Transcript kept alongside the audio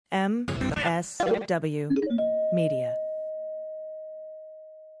MSW Media.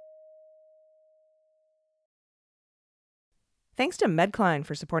 Thanks to Medcline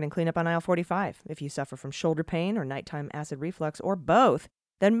for supporting Cleanup on Aisle 45. If you suffer from shoulder pain or nighttime acid reflux or both,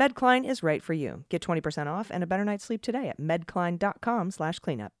 then Medcline is right for you. Get 20% off and a better night's sleep today at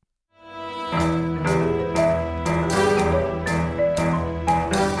medcline.com/cleanup.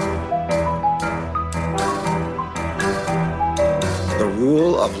 The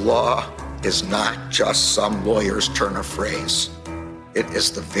rule of law is not just some lawyer's turn of phrase. It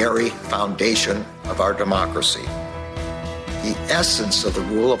is the very foundation of our democracy. The essence of the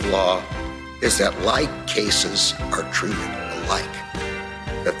rule of law is that like cases are treated alike.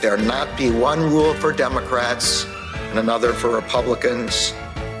 That there not be one rule for Democrats and another for Republicans,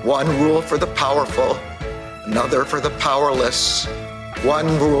 one rule for the powerful, another for the powerless, one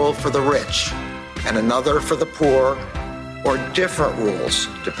rule for the rich and another for the poor, or different rules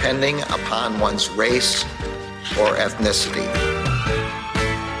depending upon one's race or ethnicity.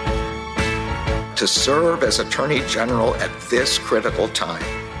 To serve as Attorney General at this critical time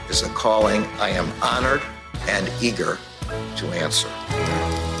is a calling I am honored and eager to answer.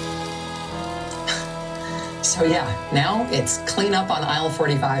 So now it's cleanup on aisle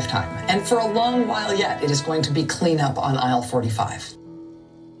 45 time. And for a long while yet, it is going to be cleanup on aisle 45.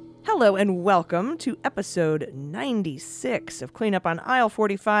 Hello and welcome to episode 96 of Cleanup on Aisle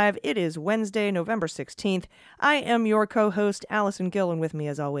 45. It is Wednesday, November 16th. I am your co-host, Allison Gill, and with me,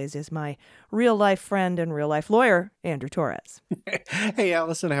 as always, is my real-life friend and real-life lawyer, Andrew Torres. Hey,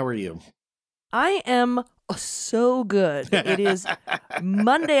 Allison, how are you? I am so good. It is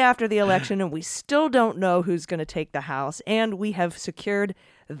Monday after the election, and we still don't know who's going to take the House, and we have secured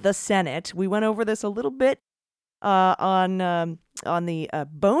the Senate. We went over this a little bit on the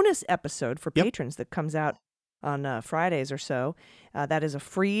bonus episode for patrons that comes out on Fridays or so. That is a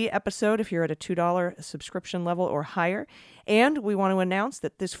free episode if you're at a $2 subscription level or higher. And we want to announce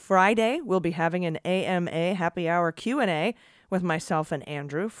that this Friday we'll be having an AMA Happy Hour Q&A with myself and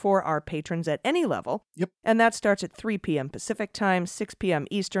Andrew for our patrons at any level. Yep. And that starts at 3 p.m. Pacific Time, 6 p.m.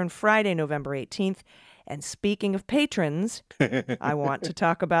 Eastern, Friday, November 18th. And speaking of patrons, I want to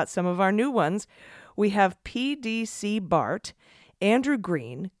talk about some of our new ones. We have PDC Bart, Andrew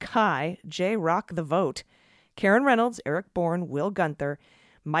Green, Kai, J. Rock the Vote, Karen Reynolds, Eric Bourne, Will Gunther,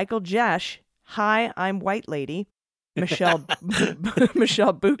 Michael Jesh, Hi, I'm White Lady, Michelle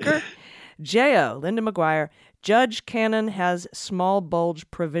Michelle Booker, J.O., Linda McGuire, Judge Cannon has small bulge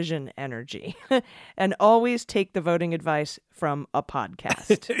provision energy, and always take the voting advice from a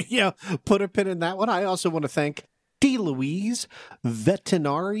podcast. Yeah, put a pin in that one. I also want to thank D. Louise,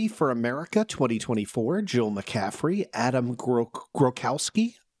 Veterinary for America 2024, Jill McCaffrey, Adam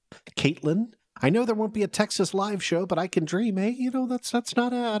Grokowski, Caitlin. I know there won't be a Texas live show, but I can dream. Hey, that's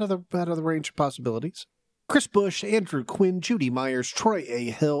not out of the range of possibilities. Chris Bush, Andrew Quinn, Judy Myers, Troy A.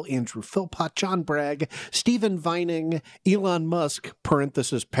 Hill, Andrew Philpott, John Bragg, Stephen Vining, Elon Musk,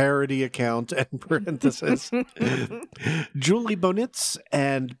 parenthesis parody account, and parenthesis, Julie Bonitz,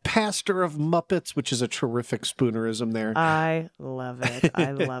 and Pastor of Muppets, which is a terrific spoonerism there. I love it.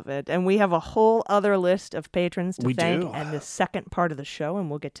 I love it. And we have a whole other list of patrons to thank and the second part of the show, and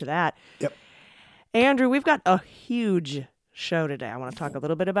we'll get to that. Yep. Andrew, we've got a huge show today. I want to talk a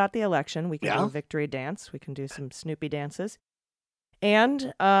little bit about the election. We can do a victory dance. We can do some Snoopy dances.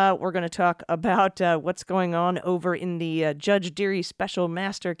 And we're going to talk about what's going on over in the Judge Dearie special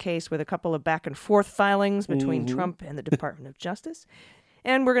master case with a couple of back and forth filings between Trump and the Department of Justice.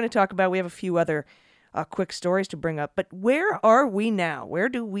 And we're going to talk about, we have a few other quick stories to bring up. But where are we now? Where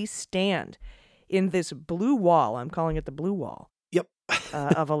do we stand in this blue wall? I'm calling it the blue wall.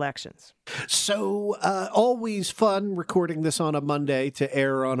 Of elections. So always fun recording this on a Monday to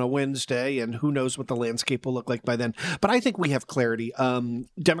air on a Wednesday, and who knows what the landscape will look like by then. But I think we have clarity.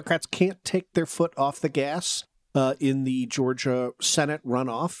 Democrats can't take their foot off the gas in the Georgia Senate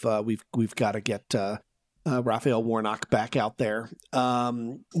runoff. We've got to get Raphael Warnock back out there.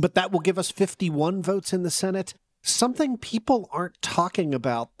 But that will give us 51 votes in the Senate. Something people aren't talking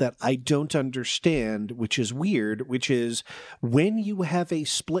about that I don't understand, which is weird, which is when you have a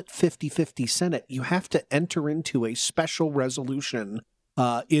split 50-50 Senate, you have to enter into a special resolution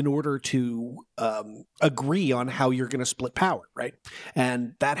in order to agree on how you're going to split power, right?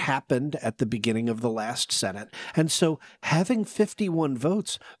 And that happened at the beginning of the last Senate. And so having 51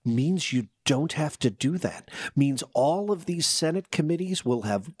 votes means you don't have to do that. Means all of these Senate committees will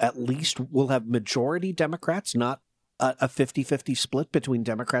have majority Democrats, not a 50-50 split between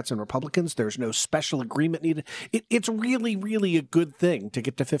Democrats and Republicans. There's no special agreement needed. It's really, really a good thing to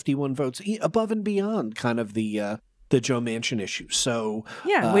get to 51 votes above and beyond kind of the the Joe Manchin issue. So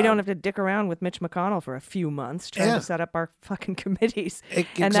yeah, we don't have to dick around with Mitch McConnell for a few months trying to set up our fucking committees.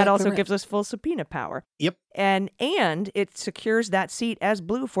 And that also gives us full subpoena power. Yep. And it secures that seat as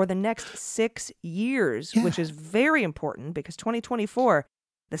blue for the next 6 years, which is very important because 2024,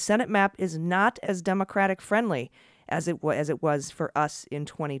 the Senate map is not as Democratic friendly as it was for us in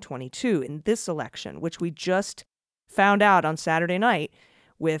 2022 in this election, which we just found out on Saturday night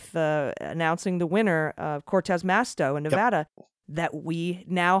with announcing the winner of Cortez Masto in Nevada, that we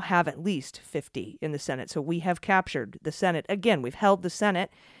now have at least 50 in the Senate. So we have captured the Senate. Again, we've held the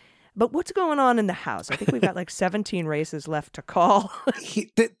Senate. But what's going on in the House? I think we've got like 17 races left to call.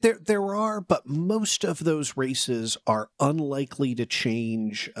 There are, but most of those races are unlikely to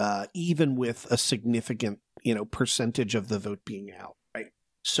change, even with a significant, percentage of the vote being out. Right.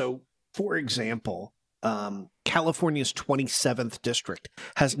 So, for example, California's 27th district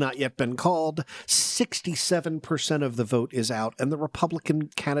has not yet been called. 67% of the vote is out, and the Republican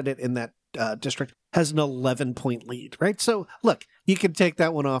candidate in that district has an 11-point lead, right? So, look, you can take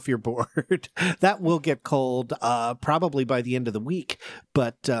that one off your board. That will get called probably by the end of the week,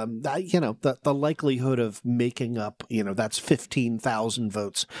 but, the likelihood of making up, that's 15,000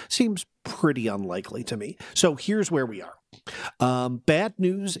 votes seems pretty unlikely to me. So here's where we are. Bad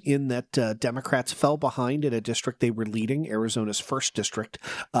news in that Democrats fell behind in a district they were leading, Arizona's 1st district,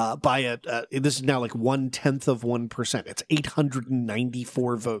 by this is now like 0.1%. It's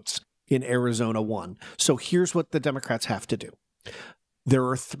 894 votes in Arizona 1. So here's what the Democrats have to do. There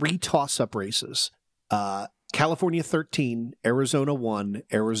are 3 toss-up races, California 13, Arizona 1,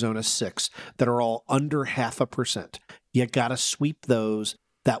 Arizona 6, that are all under 0.5%. You got to sweep those.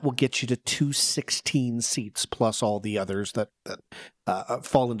 That will get you to 216 seats, plus all the others that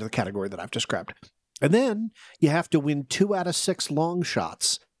fall into the category that I've described. And then you have to win 2 out of 6 long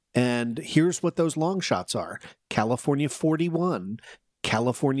shots. And here's what those long shots are. California 41,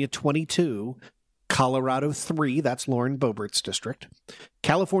 California 22, Colorado 3, that's Lauren Boebert's district,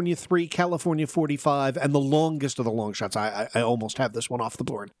 California 3, California 45, and the longest of the long shots, I almost have this one off the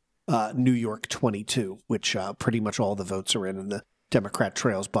board, New York 22, which pretty much all the votes are in the Democrat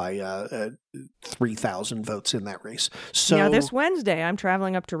trails by 3,000 votes in that race. So now this Wednesday, I'm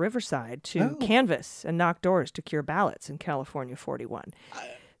traveling up to Riverside to canvass and knock doors to cure ballots in California 41.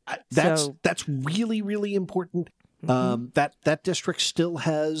 That's really, really important. That district still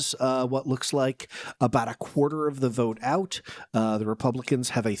has what looks like about a quarter of the vote out. The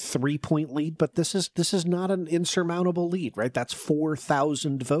Republicans have a 3-point lead, but this is not an insurmountable lead, right? That's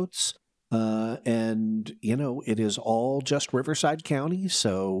 4,000 votes. And, it is all just Riverside County.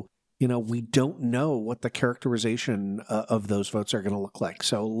 So, we don't know what the characterization of those votes are going to look like.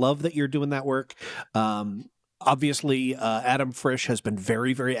 So love that you're doing that work. Obviously, Adam Frisch has been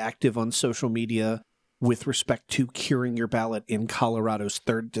very, very active on social media with respect to curing your ballot in Colorado's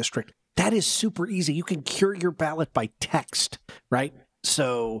 3rd district. That is super easy. You can cure your ballot by text, right?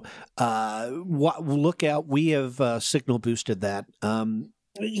 So look out. We have signal boosted that.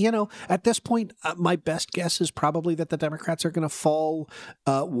 At this point, my best guess is probably that the Democrats are going to fall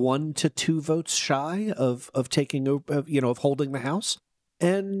 1 to 2 votes shy of taking, of holding the House.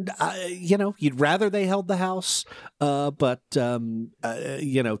 And, you'd rather they held the House, but, to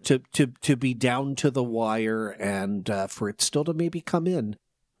be down to the wire and for it still to maybe come in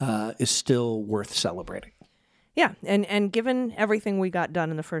is still worth celebrating. Yeah, and given everything we got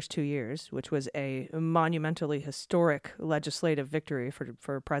done in the first 2 years, which was a monumentally historic legislative victory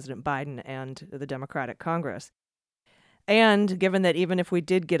for President Biden and the Democratic Congress, and given that even if we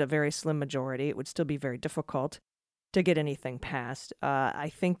did get a very slim majority, it would still be very difficult to get anything passed,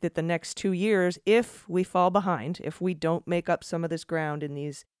 I think that the next 2 years, if we fall behind, if we don't make up some of this ground in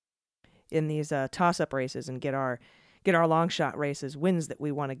these toss-up races and get our long shot races, wins that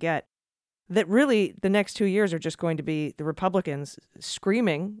we want to get, that really the next 2 years are just going to be the Republicans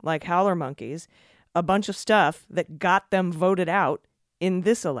screaming like howler monkeys a bunch of stuff that got them voted out in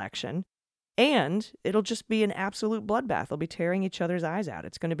this election. And it'll just be an absolute bloodbath. They'll be tearing each other's eyes out.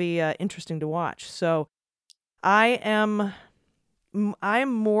 It's going to be interesting to watch. So I'm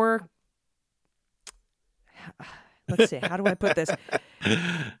more, let's see, how do I put this?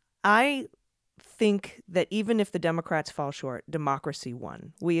 I think that even if the Democrats fall short, democracy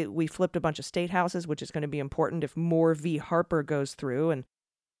won. We flipped a bunch of state houses, which is going to be important if Moore v. Harper goes through and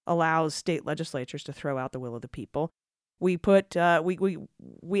allows state legislatures to throw out the will of the people. We put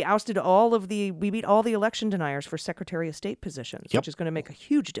we ousted we beat all the election deniers for Secretary of State positions, which is going to make a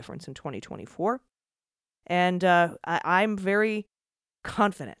huge difference in 2024. And I'm very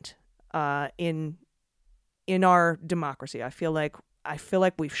confident in our democracy. I feel like I feel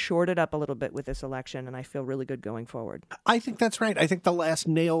like we've shored it up a little bit with this election, and I feel really good going forward. I think that's right. I think the last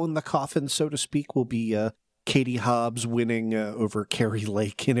nail in the coffin, so to speak, will be Katie Hobbs winning over Kari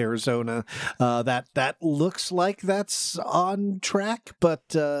Lake in Arizona. That looks like that's on track, but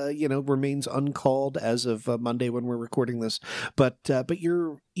remains uncalled as of Monday when we're recording this. But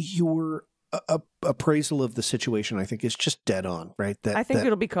your appraisal of the situation, I think, is just dead on, right? I think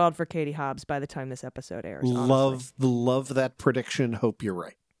it'll be called for Katie Hobbs by the time this episode airs. Love that prediction. Hope you're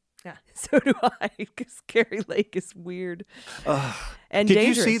right. Yeah, so do I, because Kari Lake is weird and did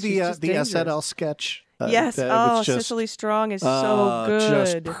dangerous. you see the dangerous. SNL sketch? Yes. Cicely Strong is so good.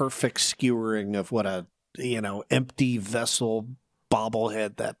 Just perfect skewering of what a empty vessel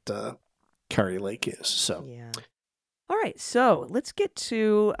bobblehead that Kari Lake is. So yeah. All right, so let's get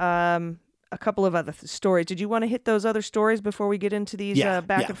to a couple of other stories. Did you want to hit those other stories before we get into these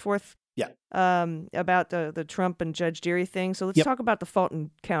back and forth? Yeah. About the Trump and Judge Deary thing. So let's talk about the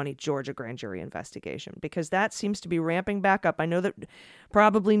Fulton County, Georgia grand jury investigation, because that seems to be ramping back up. I know that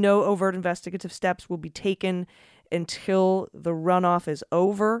probably no overt investigative steps will be taken until the runoff is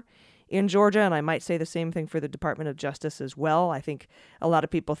over in Georgia, and I might say the same thing for the Department of Justice as well. I think a lot of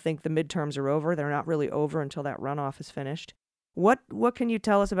people think the midterms are over. They're not really over until that runoff is finished. What can you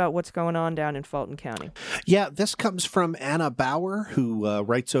tell us about what's going on down in Fulton County? Yeah, this comes from Anna Bauer, who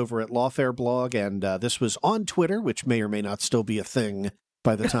writes over at Lawfare Blog, and this was on Twitter, which may or may not still be a thing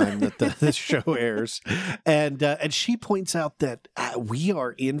by the time that this show airs. And she points out that we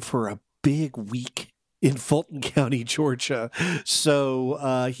are in for a big week in Fulton County, Georgia.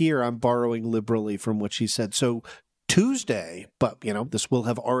 So here I'm borrowing liberally from what she said. So Tuesday, but this will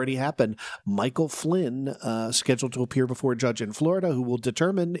have already happened, Michael Flynn scheduled to appear before a judge in Florida who will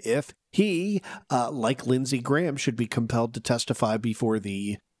determine if he, like Lindsey Graham, should be compelled to testify before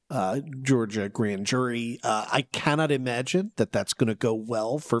the Georgia grand jury. I cannot imagine that that's going to go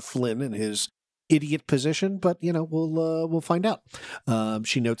well for Flynn and his idiot position, but we'll find out.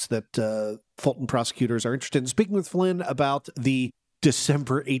 She notes that Fulton prosecutors are interested in speaking with Flynn about the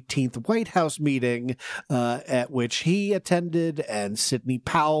December 18th White House meeting at which he attended, and Sidney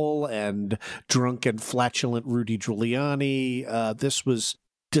Powell and drunk and flatulent Rudy Giuliani. This was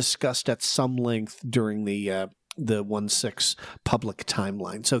discussed at some length during the 1/6 public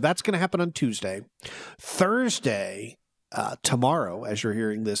timeline. So that's going to happen on Tuesday. Thursday, tomorrow, as you're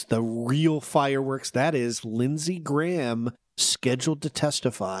hearing this, the real fireworks, that is Lindsey Graham scheduled to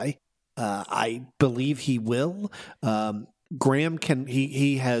testify. I believe he will. Graham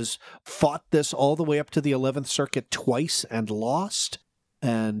he has fought this all the way up to the 11th Circuit twice and lost.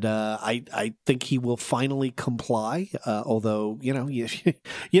 And I think he will finally comply, although, you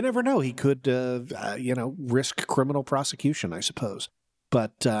never know. He could, risk criminal prosecution, I suppose.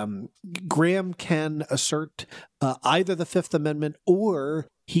 But Graham can assert either the Fifth Amendment, or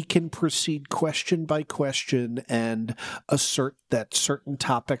he can proceed question by question and assert that certain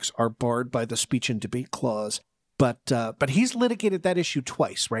topics are barred by the speech and debate clause. But he's litigated that issue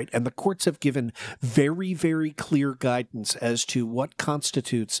twice, right? And the courts have given very, very clear guidance as to what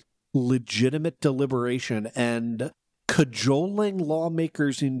constitutes legitimate deliberation, and cajoling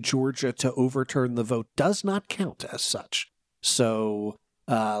lawmakers in Georgia to overturn the vote does not count as such. So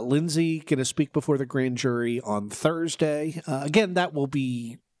Lindsey going to speak before the grand jury on Thursday. Again, that will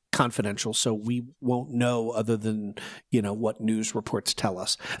be confidential, so we won't know other than, what news reports tell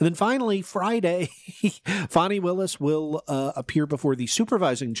us. And then finally, Friday, Fani Willis will appear before the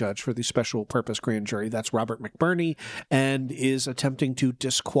supervising judge for the special purpose grand jury. That's Robert McBurney, and is attempting to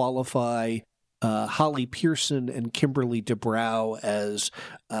disqualify Holly Pearson and Kimberly DeBrow as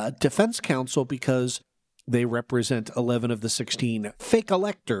defense counsel because they represent 11 of the 16 fake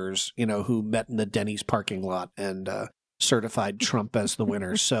electors, who met in the Denny's parking lot and certified Trump as the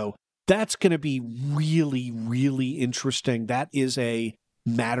winner. So that's going to be really, really interesting. That is a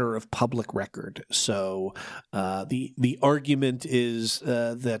matter of public record. So the argument is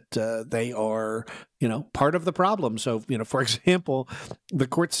that they are, part of the problem. So, for example, the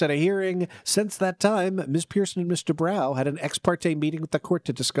court set a hearing. Since that time, Ms. Pearson and Mr. Brow had an ex parte meeting with the court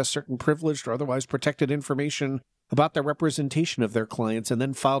to discuss certain privileged or otherwise protected information about the representation of their clients, and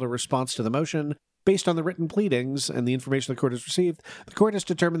then filed a response to the motion. Based on the written pleadings and the information the court has received, the court has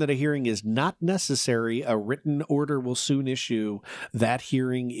determined that a hearing is not necessary. A written order will soon issue. That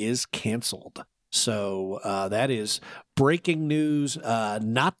hearing is canceled. So that is breaking news.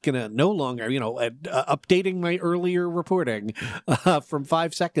 No longer, updating my earlier reporting from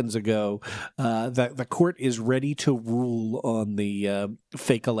 5 seconds ago. The court is ready to rule on the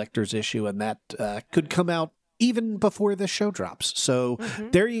fake electors issue, and that could come out even before this show drops. So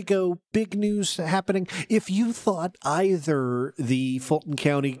there you go. Big news happening. If you thought either the Fulton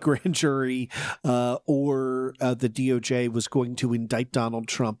County grand jury or the DOJ was going to indict Donald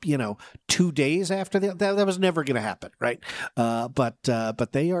Trump, 2 days after that was never going to happen, right?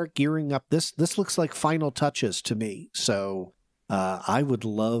 But they are gearing up. This looks like final touches to me. So I would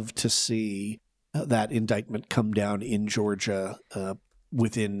love to see that indictment come down in Georgia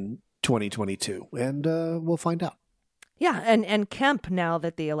within 2022, and we'll find out. Yeah, and Kemp, now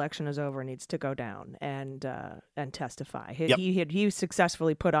that the election is over, needs to go down and testify. He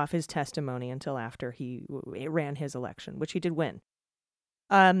successfully put off his testimony until after he ran his election, which he did win.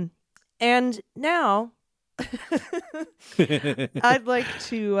 And now I'd like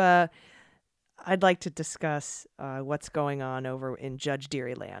to discuss what's going on over in Judge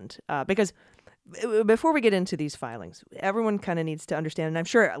Dearyland, because before we get into these filings, everyone kind of needs to understand, and I'm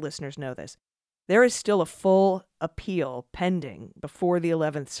sure listeners know this, there is still a full appeal pending before the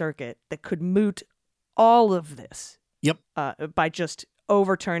 11th Circuit that could moot all of this. Yep. By just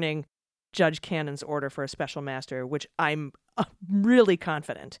overturning Judge Cannon's order for a special master, which I'm really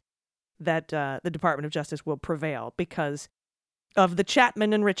confident that the Department of Justice will prevail because of the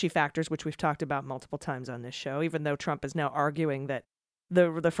Chapman and Ritchie factors, which we've talked about multiple times on this show, even though Trump is now arguing that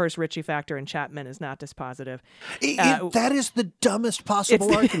the first Ritchie factor in Chapman is not dispositive. That is the dumbest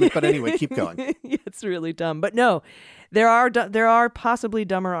possible argument. But anyway, keep going. It's really dumb. But no, there are possibly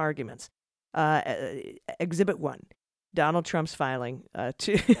dumber arguments. Exhibit 1, Donald Trump's filing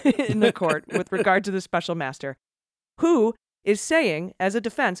in the court with regard to the special master, who is saying, as a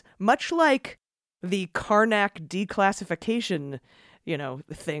defense, much like the Karnak declassification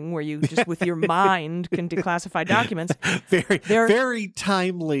thing where you just with your mind can declassify documents. Very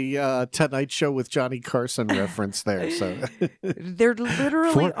timely Tonight Show with Johnny Carson reference there. So they're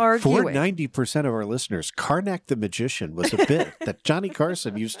literally arguing. For 90% of our listeners, Karnak the Magician was a bit that Johnny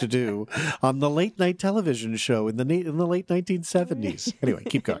Carson used to do on the late night television show in the late 1970s. Anyway,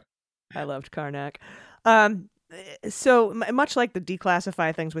 keep going. I loved Karnak. So much like the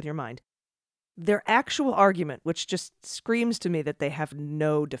declassify things with your mind, their actual argument, which just screams to me that they have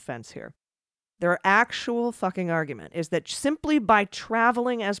no defense here, their actual fucking argument is that simply by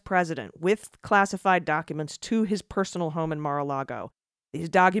traveling as president with classified documents to his personal home in Mar-a-Lago, these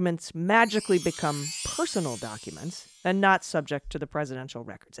documents magically become personal documents and not subject to the Presidential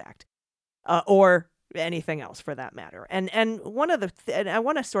Records Act or anything else for that matter. And one of the and I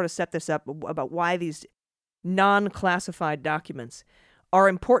want to sort of set this up about why these non-classified documents are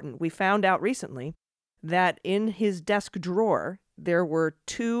important. We found out recently that in his desk drawer, there were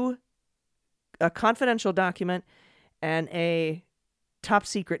a confidential document and a top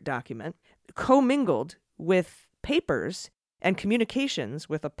secret document commingled with papers and communications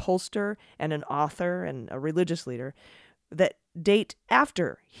with a pollster and an author and a religious leader that date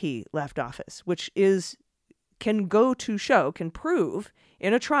after he left office, which can prove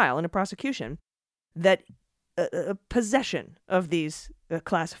in a trial, in a prosecution, that possession of these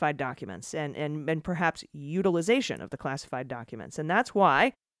classified documents and perhaps utilization of the classified documents. And that's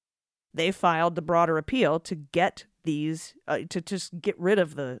why they filed the broader appeal to get these, to just get rid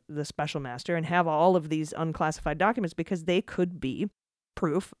of the special master and have all of these unclassified documents because they could be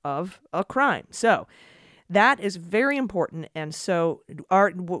proof of a crime. So that is very important. And so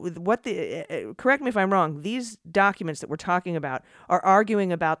correct me if I'm wrong, these documents that we're talking about are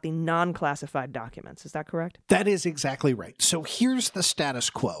arguing about the non-classified documents. Is that correct? That is exactly right. So here's the status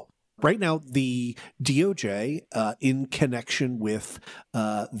quo. Right now, the DOJ, in connection with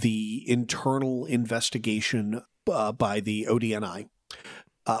the internal investigation by the ODNI,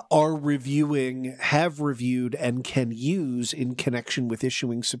 have reviewed, and can use in connection with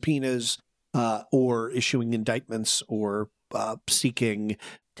issuing subpoenas, or issuing indictments or seeking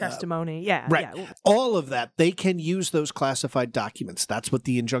testimony. Yeah. Right. Yeah. All of that, they can use those classified documents. That's what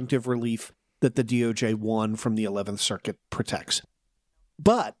the injunctive relief that the DOJ won from the 11th Circuit protects.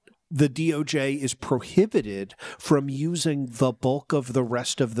 But the DOJ is prohibited from using the bulk of the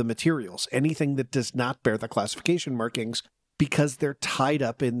rest of the materials, anything that does not bear the classification markings, because they're tied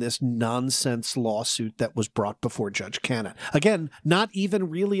up in this nonsense lawsuit that was brought before Judge Cannon. Again, not even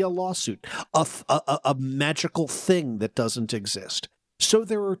really a lawsuit, a magical thing that doesn't exist. So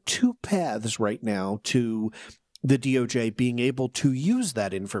there are two paths right now to the DOJ being able to use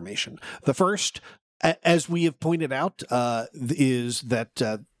that information. The first, as we have pointed out, is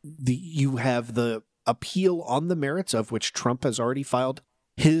that you have the appeal on the merits, of which Trump has already filed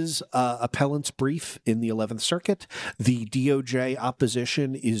his appellant's brief in the 11th Circuit. The DOJ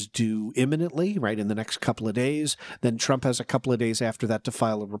opposition is due imminently, right, in the next couple of days. Then Trump has a couple of days after that to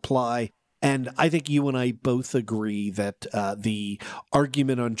file a reply. And I think you and I both agree that the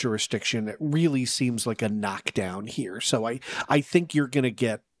argument on jurisdiction really seems like a knockdown here. So I think you're going to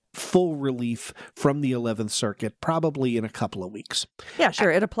get full relief from the 11th Circuit probably in a couple of weeks. Yeah, sure.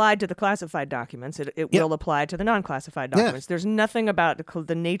 It applied to the classified documents. It will apply to the non-classified documents. There's nothing about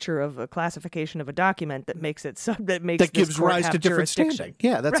the nature of a classification of a document that makes it that gives rise to different jurisdiction. standing.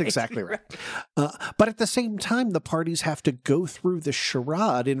 Yeah, that's exactly right. But at the same time, the parties have to go through the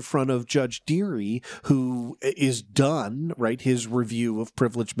charade in front of Judge Deary, who is done, right, his review of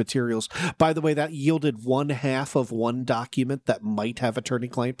privileged materials. By the way, that yielded 1/2 of one document that might have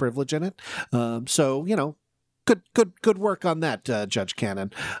attorney-client privilege in it. So, good work on that, Judge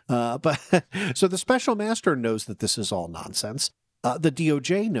Cannon. But so the special master knows that this is all nonsense. The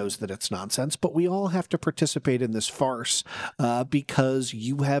DOJ knows that it's nonsense, but we all have to participate in this farce because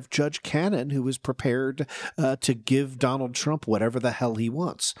you have Judge Cannon, who is prepared to give Donald Trump whatever the hell he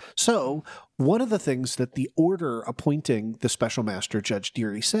wants. So one of the things that the order appointing the special master, Judge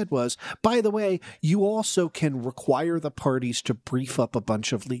Deary, said was, by the way, you also can require the parties to brief up a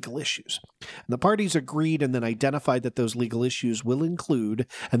bunch of legal issues. And the parties agreed and then identified that those legal issues will include,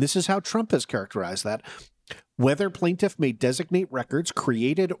 and this is how Trump has characterized that, whether plaintiff may designate records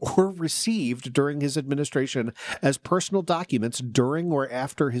created or received during his administration as personal documents during or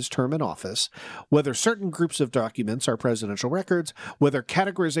after his term in office, whether certain groups of documents are presidential records, whether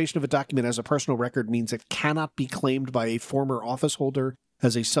categorization of a document as a personal record means it cannot be claimed by a former office holder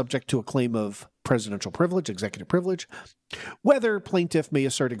as a subject to a claim of presidential privilege, executive privilege, whether plaintiff may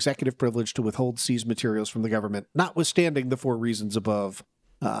assert executive privilege to withhold seized materials from the government, notwithstanding the 4 reasons above.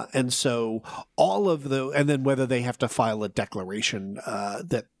 And so all of and then whether they have to file a declaration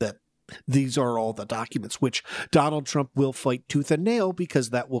that these are all the documents, which Donald Trump will fight tooth and nail because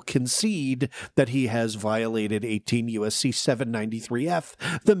that will concede that he has violated 18 U.S.C. 793F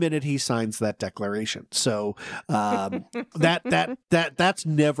the minute he signs that declaration. So that's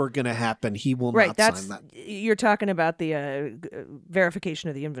never going to happen. He will not sign that. You're talking about the verification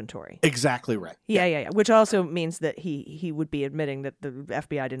of the inventory. Exactly right. Yeah. Which also means that he would be admitting that the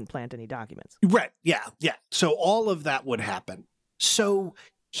FBI didn't plant any documents. Right. Yeah. So all of that would happen. So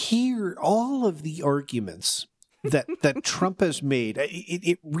here, all of the arguments that Trump has made,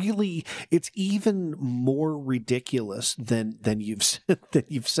 it's even more ridiculous than you've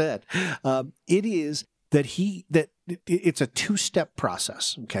said. It is that it's a 2-step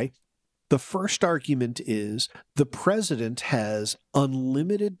process. Okay. The first argument is the president has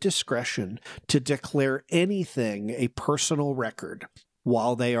unlimited discretion to declare anything a personal record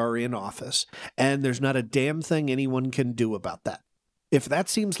while they are in office, and there's not a damn thing anyone can do about that. If that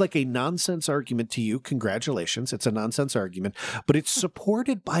seems like a nonsense argument to you, congratulations. It's a nonsense argument, but it's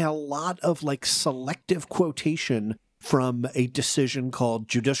supported by a lot of selective quotation from a decision called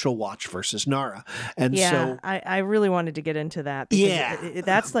Judicial Watch versus NARA. And so I really wanted to get into that because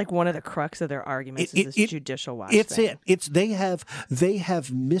that's one of the crux of their arguments is this Judicial Watch thing. They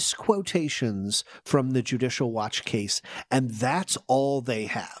have misquotations from the Judicial Watch case, and that's all they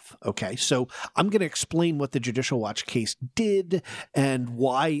have. Okay, so I'm going to explain what the Judicial Watch case did and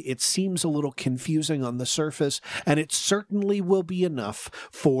why it seems a little confusing on the surface, and it certainly will be enough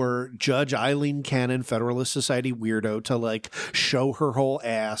for Judge Eileen Cannon, Federalist Society weirdo, to show her whole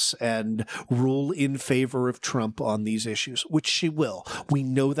ass and rule in favor of Trump on these issues, which she will. We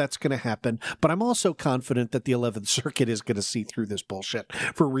know that's going to happen, but I'm also confident that the 11th Circuit is going to see through this bullshit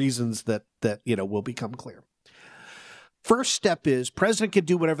for reasons that will become clear. First step is president can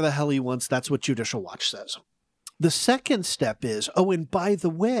do whatever the hell he wants. That's what Judicial Watch says. The second step is, and by the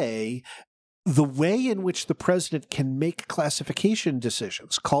way in which the president can make classification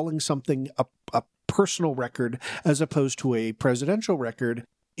decisions, calling something a personal record as opposed to a presidential record,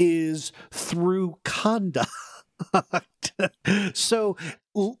 is through conduct. So,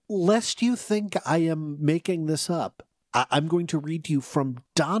 lest you think I am making this up, I'm going to read to you from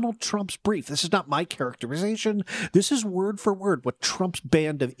Donald Trump's brief. This is not my characterization. This is word for word what Trump's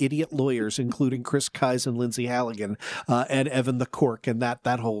band of idiot lawyers, including Chris Kise and Lindsey Halligan and Evan the Cork and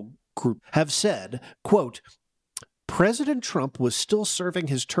that whole group, have said, quote, President Trump was still serving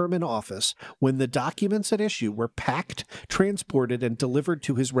his term in office when the documents at issue were packed, transported, and delivered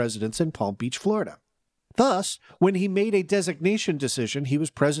to his residence in Palm Beach, Florida. Thus, when he made a designation decision, he was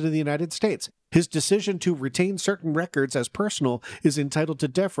president of the United States. His decision to retain certain records as personal is entitled to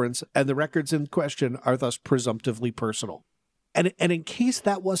deference, and the records in question are thus presumptively personal. And in case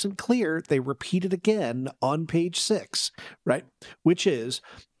that wasn't clear, they repeat it again on page 6, right? Which is,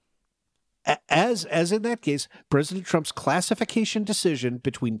 as in that case, President Trump's classification decision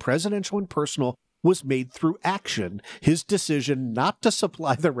between presidential and personal was made through action. His decision not to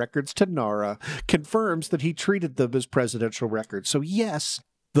supply the records to NARA confirms that he treated them as presidential records. So yes,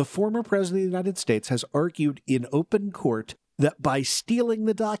 the former president of the United States has argued in open court that by stealing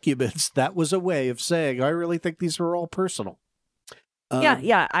the documents, that was a way of saying, I really think these are all personal.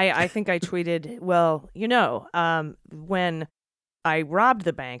 I think I tweeted, well, when I robbed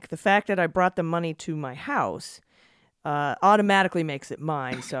the bank, the fact that I brought the money to my house automatically makes it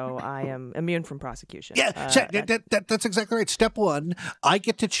mine, so I am immune from prosecution. Yeah, that's exactly right. Step one, I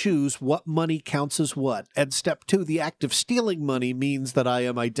get to choose what money counts as what. And step two, the act of stealing money means that I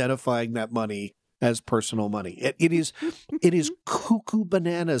am identifying that money as personal money. It is cuckoo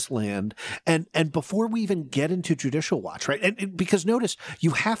bananas land. And before we even get into Judicial Watch, right? And because notice,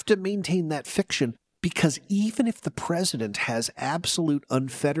 you have to maintain that fiction, because even if the president has absolute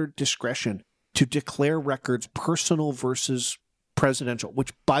unfettered discretion to declare records personal versus presidential,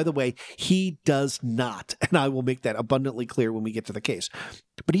 which, by the way, he does not, and I will make that abundantly clear when we get to the case.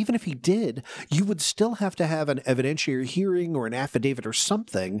 But even if he did, you would still have to have an evidentiary hearing or an affidavit or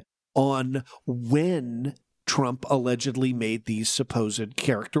something on when Trump allegedly made these supposed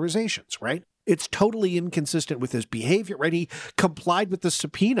characterizations, right? It's totally inconsistent with his behavior, right? He complied with the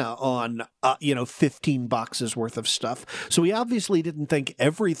subpoena on, 15 boxes worth of stuff. So he obviously didn't think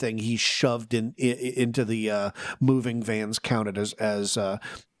everything he shoved into the moving vans counted as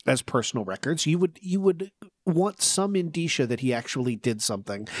personal records. You would want some indicia that he actually did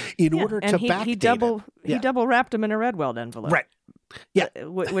something in order to backdate he double wrapped them in a Redweld envelope. Right. Yeah.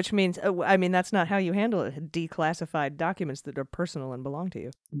 Which means, that's not how you handle it. Declassified documents that are personal and belong to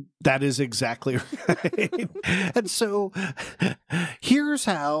you. That is exactly right. And so here's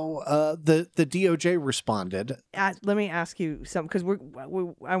how the DOJ responded. Let me ask you something, because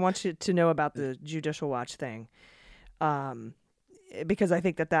I want you to know about the Judicial Watch thing, because I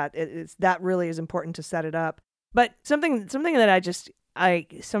think that really is important to set it up. But something that I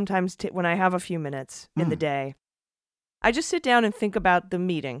sometimes when I have a few minutes in the day, I just sit down and think about the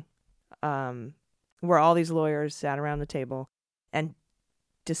meeting where all these lawyers sat around the table and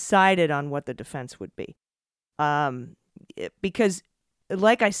decided on what the defense would be. Because,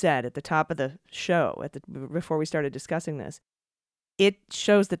 like I said at the top of the show, before we started discussing this, it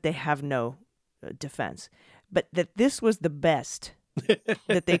shows that they have no defense, but that this was the best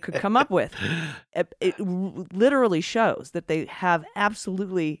that they could come up with. It literally shows that they have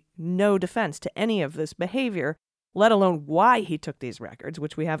absolutely no defense to any of this behavior, let alone why he took these records,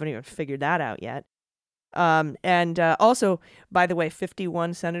 which we haven't even figured that out yet. And also, by the way,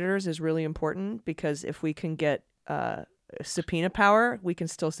 51 senators is really important, because if we can get subpoena power, we can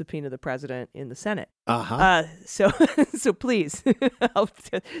still subpoena the president in the Senate. So please help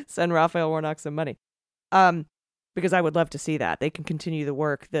send Raphael Warnock some money, because I would love to see that. They can continue the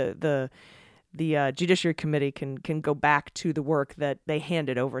work. The Judiciary Committee can go back to the work that they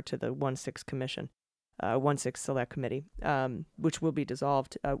handed over to the 1-6 Commission. 1-6 Select Committee, which will be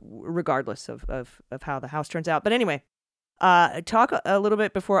dissolved regardless of how the House turns out. But anyway, talk a little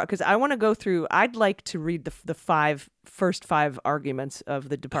bit before, because I want to go through. I'd like to read the first five arguments of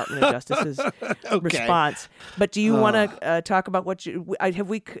the Department of Justice's response. But do you want to talk about what have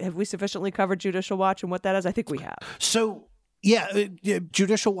we sufficiently covered Judicial Watch and what that is? I think we have. So. Yeah,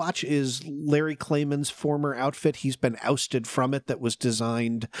 Judicial Watch is Larry Klayman's former outfit. He's been ousted from it. That was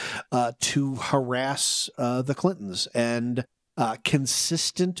designed to harass the Clintons. And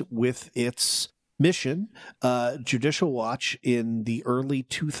consistent with its mission, Judicial Watch in the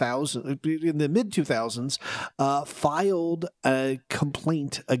mid-2000s, filed a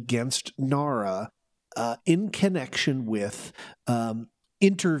complaint against NARA in connection with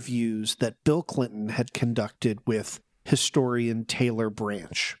interviews that Bill Clinton had conducted with historian Taylor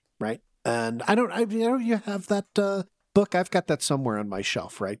Branch, right? And you have that book. I've got that somewhere on my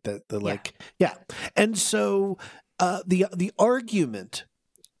shelf, right? Yeah. And so the argument.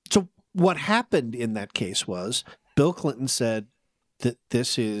 So what happened in that case was Bill Clinton said that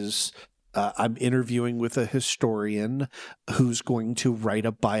this is. I'm interviewing with a historian who's going to write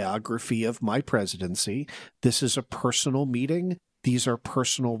a biography of my presidency. This is a personal meeting. These are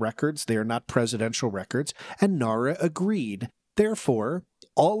personal records. They are not presidential records. And NARA agreed. Therefore,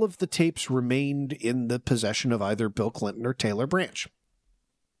 all of the tapes remained in the possession of either Bill Clinton or Taylor Branch.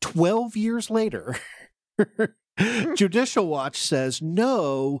 12 years later, Judicial Watch says,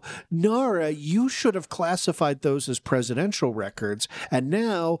 no, Nara, you should have classified those as presidential records, and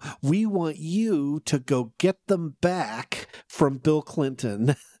now we want you to go get them back from Bill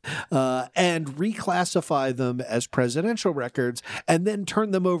Clinton and reclassify them as presidential records, and then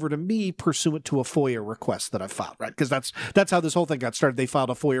turn them over to me pursuant to a FOIA request that I filed, right? Because that's how this whole thing got started. They filed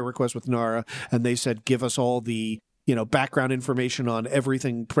a FOIA request with Nara, and they said, give us all the background information on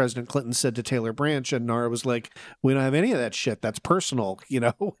everything President Clinton said to Taylor Branch. And Nara was like, we don't have any of that shit. That's personal.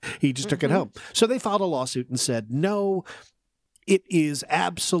 He just took it home. So they filed a lawsuit and said, no, it is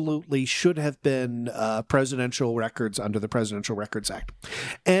absolutely should have been presidential records under the Presidential Records Act.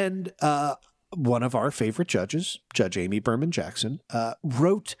 And one of our favorite judges, Judge Amy Berman Jackson,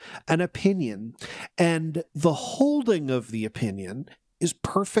 wrote an opinion. And the holding of the opinion is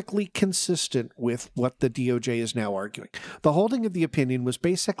perfectly consistent with what the DOJ is now arguing. The holding of the opinion was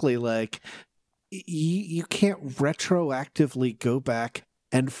basically like, you can't retroactively go back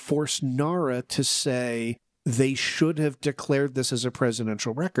and force NARA to say they should have declared this as a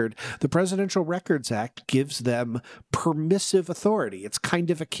presidential record. The Presidential Records Act gives them permissive authority. It's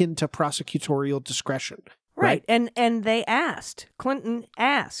kind of akin to prosecutorial discretion. Right. And they asked. Clinton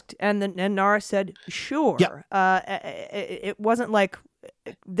asked. And NARA said, sure. Yeah. It wasn't like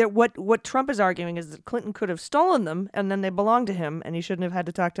what Trump is arguing is that Clinton could have stolen them and then they belonged to him and he shouldn't have had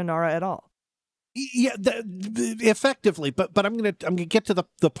to talk to NARA at all. Yeah, effectively, but I'm gonna get to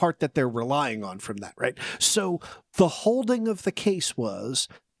the part that they're relying on from that, right? So the holding of the case was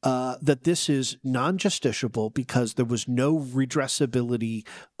that this is non-justiciable because there was no redressability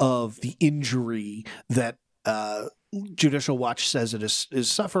of the injury that Judicial Watch says it is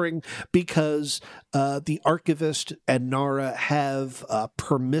suffering, because the archivist and NARA have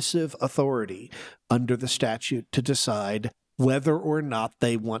permissive authority under the statute to decide whether or not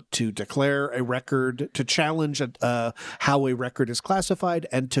they want to declare a record, to challenge how a record is classified,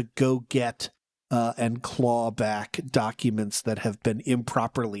 and to go get and claw back documents that have been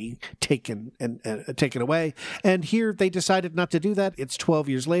improperly taken away. And here they decided not to do that. It's 12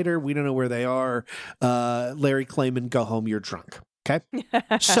 years later. We don't know where they are. Larry Klayman, go home. You're drunk. Okay.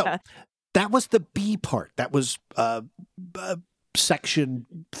 So that was the B part. That was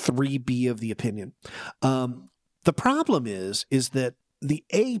section 3B of the opinion. The problem is that the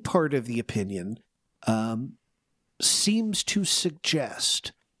A part of the opinion seems to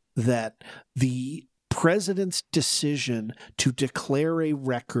suggest that the president's decision to declare a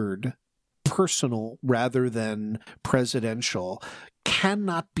record personal rather than presidential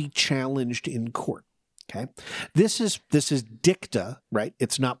cannot be challenged in court. Okay, this is dicta, right?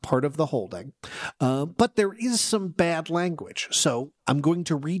 It's not part of the holding, but there is some bad language. So I'm going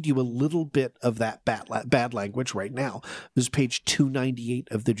to read you a little bit of that bad language right now. This is page 298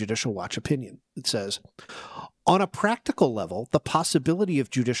 of the Judicial Watch opinion. It says, on a practical level, the possibility of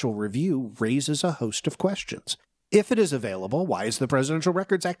judicial review raises a host of questions. If it is available, why is the Presidential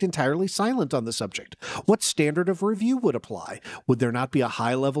Records Act entirely silent on the subject? What standard of review would apply? Would there not be a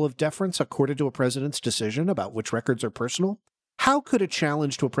high level of deference accorded to a president's decision about which records are personal? How could a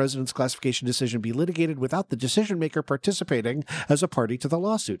challenge to a president's classification decision be litigated without the decision-maker participating as a party to the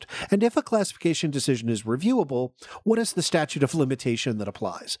lawsuit? And if a classification decision is reviewable, what is the statute of limitation that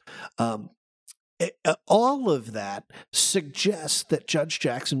applies? All of that suggests that Judge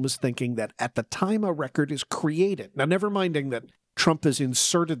Jackson was thinking that at the time a record is created, now never minding that Trump has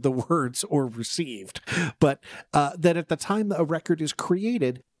inserted the words or received, but that at the time a record is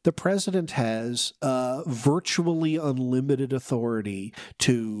created, the president has virtually unlimited authority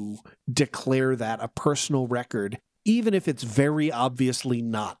to declare that a personal record, even if it's very obviously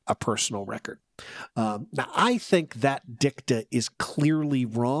not a personal record. Now, I think that dicta is clearly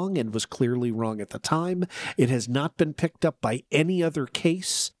wrong and was clearly wrong at the time. It has not been picked up by any other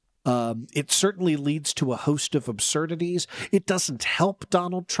case. It certainly leads to a host of absurdities. It doesn't help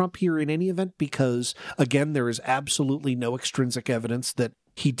Donald Trump here in any event because, again, there is absolutely no extrinsic evidence that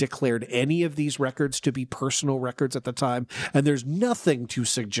he declared any of these records to be personal records at the time, and there's nothing to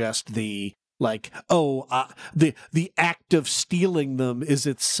suggest the act of stealing them is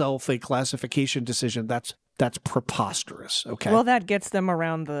itself a classification decision. That's preposterous. Okay. Well, that gets them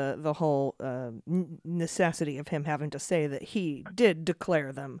around the whole necessity of him having to say that he did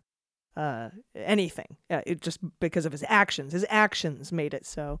declare them anything. It just because of his actions. His actions made it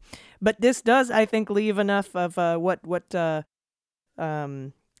so. But this does, I think, leave enough of what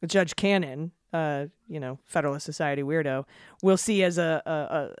Judge Cannon, Federalist Society weirdo, will see as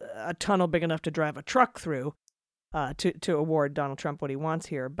a tunnel big enough to drive a truck through to award Donald Trump what he wants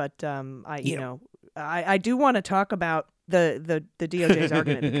here. But I do want to talk about the DOJ's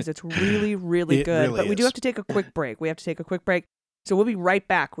argument because it's really, really good. Really but we do is. have to take a quick break. So we'll be right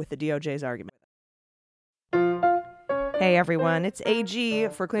back with the DOJ's argument. Hey everyone, it's AG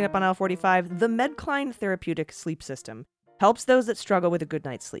for Cleanup on Aisle 45. The Medcline Therapeutic Sleep System helps those that struggle with a good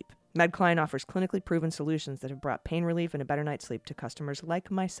night's sleep. Medcline offers clinically proven solutions that have brought pain relief and a better night's sleep to customers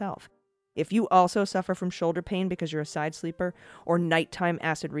like myself. If you also suffer from shoulder pain because you're a side sleeper, or nighttime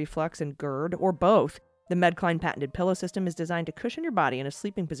acid reflux and GERD, or both, the Medcline patented pillow system is designed to cushion your body in a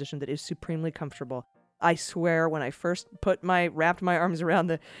sleeping position that is supremely comfortable. I swear, when I first wrapped my arms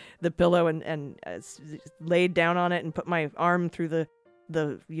around the pillow and laid down on it and put my arm through the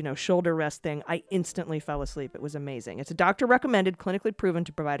shoulder rest thing, I instantly fell asleep. It was amazing. It's a doctor-recommended, clinically proven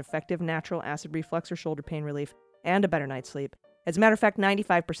to provide effective natural acid reflux or shoulder pain relief and a better night's sleep. As a matter of fact,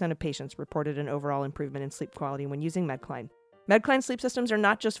 95% of patients reported an overall improvement in sleep quality when using Medcline. Medcline sleep systems are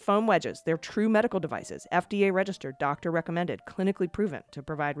not just foam wedges. They're true medical devices, FDA-registered, doctor-recommended, clinically proven to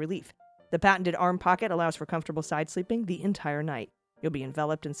provide relief. The patented arm pocket allows for comfortable side sleeping the entire night. You'll be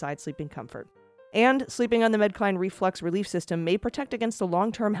enveloped in side sleeping comfort. And sleeping on the Medcline Reflux Relief System may protect against the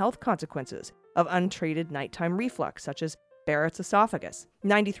long-term health consequences of untreated nighttime reflux, such as Barrett's esophagus.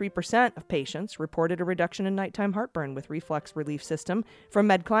 93% of patients reported a reduction in nighttime heartburn with Reflux Relief System from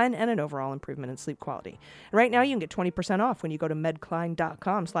Medcline and an overall improvement in sleep quality. Right now, you can get 20% off when you go to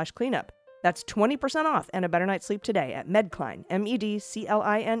medcline.com/cleanup. That's 20% off and a better night's sleep today at Medcline,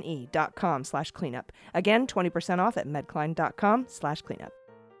 medcline.com/cleanup. Again, 20% off at medcline.com/cleanup.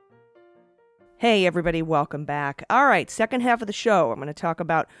 Hey, everybody, welcome back. All right, second half of the show, I'm going to talk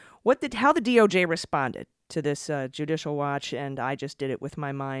about how the DOJ responded to this Judicial Watch, and I just did it with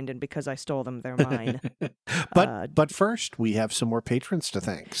my mind, and because I stole them, they're mine. But first, we have some more patrons to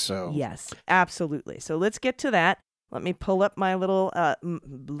thank. So Yes, absolutely. So let's get to that. Let me pull up my little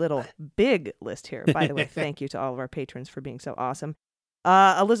big list here. By the way, thank you to all of our patrons for being so awesome.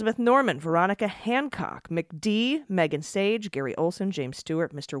 Elizabeth Norman, Veronica Hancock, McD, Megan Sage, Gary Olson, James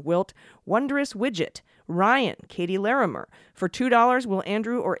Stewart, Mr. Wilt, Wondrous Widget, Ryan, Katie Larimer. For $2, will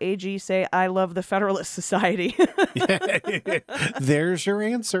Andrew or AG say, "I love the Federalist Society"? There's your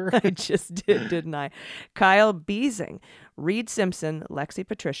answer. I just did, didn't I? Kyle Beasing, Reed Simpson, Lexi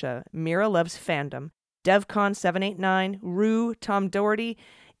Patricia, Mira Loves Fandom, DevCon789, Rue, Tom Doherty.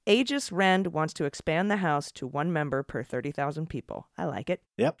 Aegis Rend wants to expand the House to one member per 30,000 people. I like it.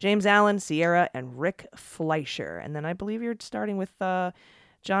 Yep. James Allen, Sierra, and Rick Fleischer. And then I believe you're starting with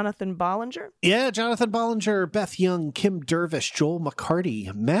Jonathan Bollinger. Yeah, Jonathan Bollinger, Beth Young, Kim Dervish, Joel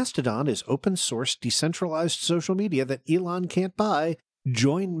McCarty. Mastodon is open source, decentralized social media that Elon can't buy.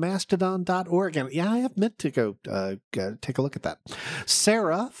 Join mastodon.org. And yeah, I have meant to go take a look at that.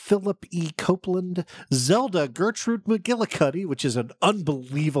 Sarah, Philip E. Copeland, Zelda Gertrude McGillicuddy, which is an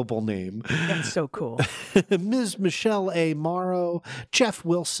unbelievable name. That's so cool. Ms. Michelle A. Morrow, Jeff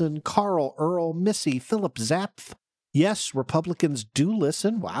Wilson, Carl Earl, Missy, Philip Zapf. Yes, Republicans do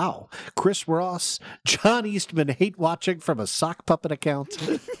listen. Wow. Chris Ross, John Eastman, hate watching from a sock puppet account.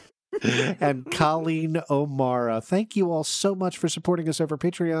 And Colleen O'Mara. Thank you all so much for supporting us over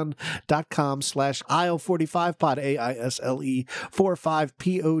patreon.com/aisle45pod,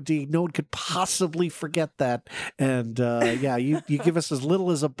 AISLE45POD. No one could possibly forget that. And you give us as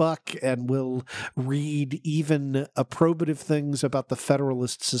little as $1 and we'll read even approbative things about the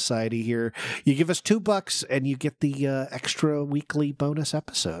Federalist Society here. You give us $2 and you get the extra weekly bonus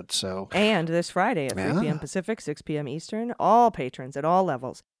episode. So, and this Friday at 3 p.m. Pacific, 6 p.m. Eastern, all patrons at all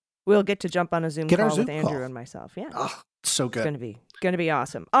levels. We'll get to jump on a Zoom call with Andrew and myself. Yeah. Oh, so good. It's going to be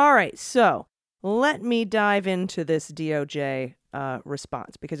awesome. All right. So let me dive into this DOJ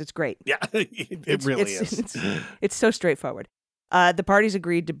response because it's great. Yeah, it really is. It's so straightforward. The parties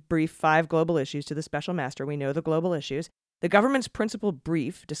agreed to brief 5 global issues to the special master. We know the global issues. The government's principal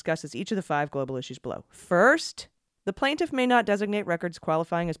brief discusses each of the 5 global issues below. First, the plaintiff may not designate records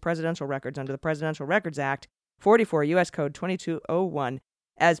qualifying as presidential records under the Presidential Records Act, 44 U.S. Code 2201,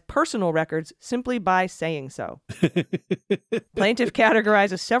 as personal records simply by saying so. Plaintiff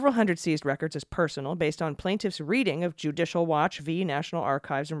categorizes several hundred seized records as personal based on plaintiff's reading of Judicial Watch v. National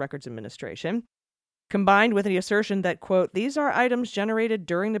Archives and Records Administration, combined with the assertion that, quote, these are items generated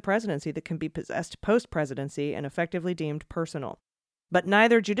during the presidency that can be possessed post-presidency and effectively deemed personal. But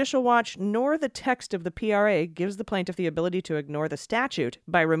neither Judicial Watch nor the text of the PRA gives the plaintiff the ability to ignore the statute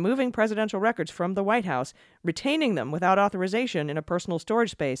by removing presidential records from the White House, retaining them without authorization in a personal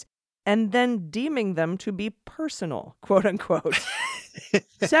storage space, and then deeming them to be personal, quote unquote.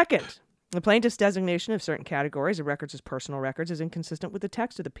 Second, the plaintiff's designation of certain categories of records as personal records is inconsistent with the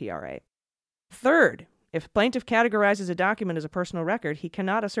text of the PRA. Third, if plaintiff categorizes a document as a personal record, he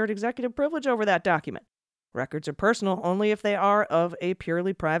cannot assert executive privilege over that document. Records are personal only if they are of a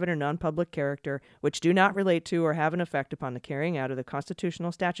purely private or non-public character, which do not relate to or have an effect upon the carrying out of the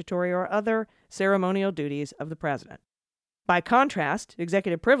constitutional, statutory, or other ceremonial duties of the president. By contrast,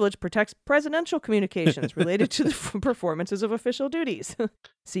 executive privilege protects presidential communications related to the performances of official duties.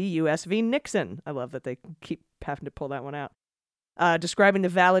 See U.S. v. Nixon. I love that they keep having to pull that one out. Describing the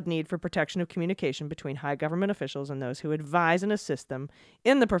valid need for protection of communication between high government officials and those who advise and assist them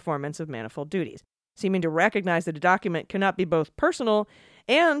in the performance of manifold duties. Seeming to recognize that a document cannot be both personal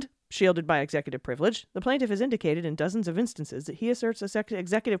and shielded by executive privilege, the plaintiff has indicated in dozens of instances that he asserts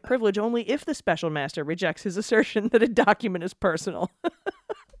executive privilege only if the special master rejects his assertion that a document is personal.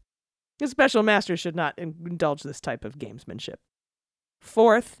 The special master should not indulge this type of gamesmanship.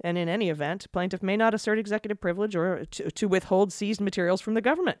 Fourth, and in any event, plaintiff may not assert executive privilege or to withhold seized materials from the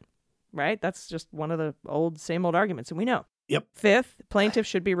government. Right? That's just one of the same old arguments, and we know. Yep. Fifth, plaintiff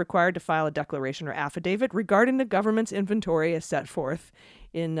should be required to file a declaration or affidavit regarding the government's inventory as set forth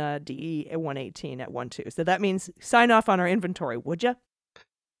in DE 118 at 1.2. So that means sign off on our inventory, would you?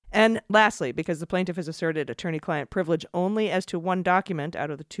 And lastly, because the plaintiff has asserted attorney-client privilege only as to one document out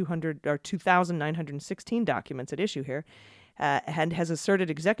of the 2,916 documents at issue here, and has asserted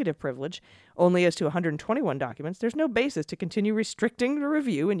executive privilege only as to 121 documents, there's no basis to continue restricting the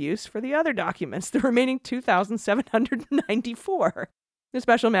review and use for the other documents, the remaining 2,794. The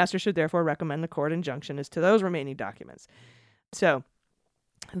special master should therefore recommend the court injunction as to those remaining documents. So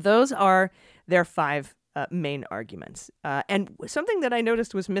those are their 5 main arguments. And something that I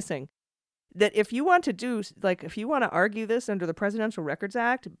noticed was missing, that if you want to argue this under the Presidential Records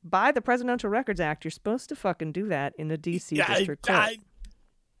Act, by the Presidential Records Act, you're supposed to fucking do that in the D.C. District Court.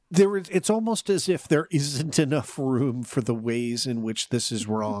 It's almost as if there isn't enough room for the ways in which this is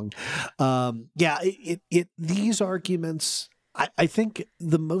wrong. These arguments, I think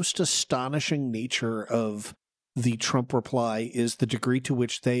the most astonishing nature of the Trump reply is the degree to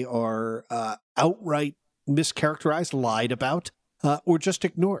which they are outright mischaracterized, lied about, or just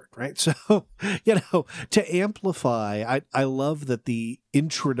ignored, right? So, to amplify, I love that the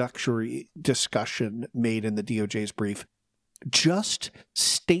introductory discussion made in the DOJ's brief just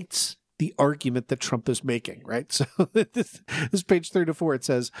states the argument that Trump is making, right? So this page 3 to 4, it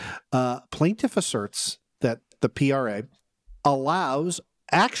says, plaintiff asserts that the PRA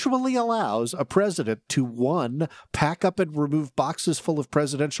actually allows a president to, 1, pack up and remove boxes full of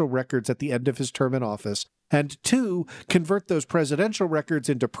presidential records at the end of his term in office, and 2, convert those presidential records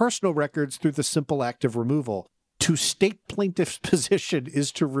into personal records through the simple act of removal. To state plaintiff's position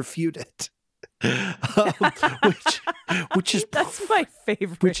is to refute it. Which is that's my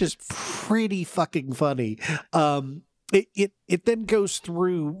favorite. Which is pretty fucking funny. It then goes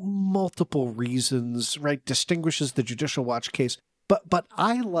through multiple reasons, right? Distinguishes the Judicial Watch case. But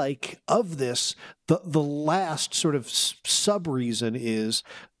I like, of this, the last sort of sub-reason is,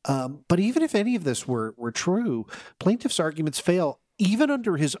 but even if any of this were true, plaintiff's arguments fail even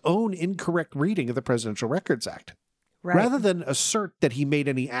under his own incorrect reading of the Presidential Records Act. Right. Rather than assert that he made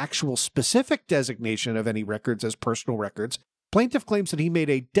any actual specific designation of any records as personal records, plaintiff claims that he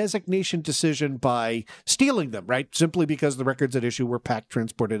made a designation decision by stealing them, right? Simply because the records at issue were packed,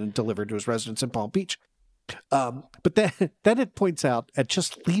 transported, and delivered to his residence in Palm Beach. But then it points out, it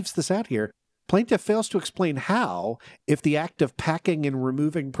just leaves this out here, plaintiff fails to explain how, if the act of packing and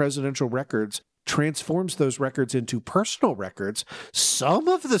removing presidential records transforms those records into personal records, some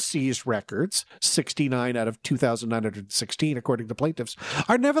of the seized records, 69 out of 2,916 according to plaintiffs,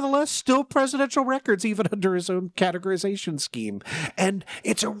 are nevertheless still presidential records even under his own categorization scheme. And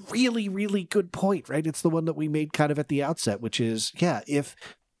it's a really, really good point, right? It's the one that we made kind of at the outset, which is, if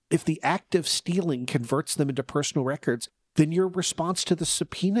the act of stealing converts them into personal records, then your response to the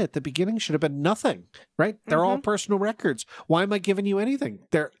subpoena at the beginning should have been nothing, right? They're all personal records. Why am I giving you anything?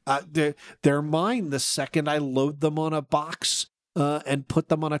 They're mine the second I load them on a box and put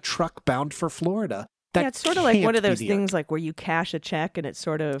them on a truck bound for Florida. It's sort of like one of those things like where you cash a check and it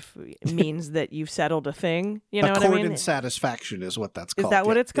sort of means that you've settled a thing. You know what I mean? Accord and satisfaction is what that's called. Is that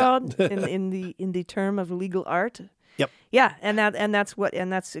what it's called in the term of legal art? Yep. Yeah, and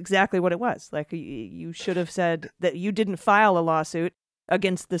that's exactly what it was. Like you should have said that you didn't file a lawsuit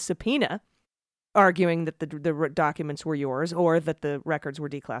against the subpoena, arguing that the documents were yours or that the records were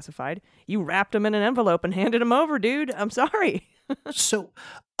declassified. You wrapped them in an envelope and handed them over, dude. I'm sorry. So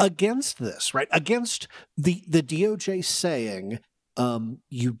against this, right? Against the DOJ saying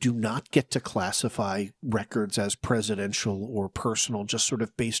you do not get to classify records as presidential or personal just sort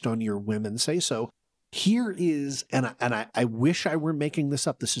of based on your whim and say so. Here is, and I wish I were making this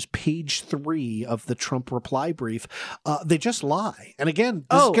up. This is page 3 of the Trump reply brief. They just lie. And again,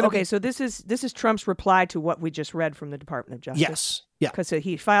 So this is Trump's reply to what we just read from the Department of Justice. Yes. Yeah. Because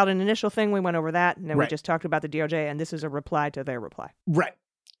he filed an initial thing. We went over that, and then we Right. just talked about the DOJ, and this is a reply to their reply. Right.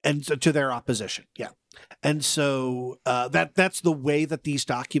 And so to their opposition. Yeah. And so that's the way that these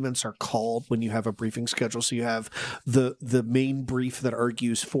documents are called when you have a briefing schedule. So you have the main brief that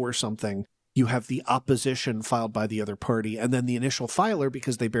argues for something. You have the opposition filed by the other party, and then the initial filer,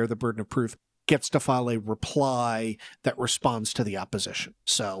 because they bear the burden of proof, gets to file a reply that responds to the opposition.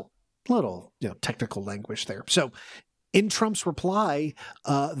 So little technical language there. So in Trump's reply,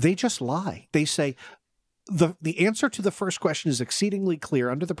 they just lie. They say, the answer to the first question is exceedingly clear.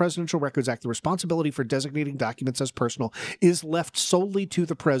 Under the Presidential Records Act, the responsibility for designating documents as personal is left solely to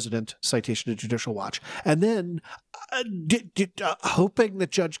the president, citation to Judicial Watch. And then, hoping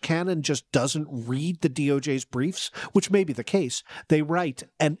that Judge Cannon just doesn't read the DOJ's briefs, which may be the case, they write,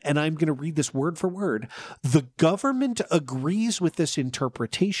 and I'm going to read this word for word, the government agrees with this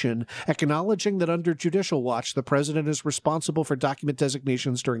interpretation, acknowledging that under Judicial Watch, the president is responsible for document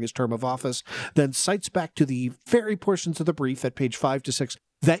designations during his term of office, then cites back to the very portions of the brief at page 5 to 6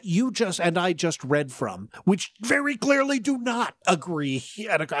 that you just and I just read from, which very clearly do not agree.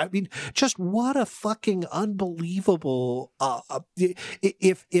 I mean, just what a fucking unbelievable.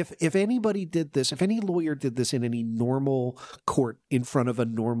 If anybody did this, if any lawyer did this in any normal court in front of a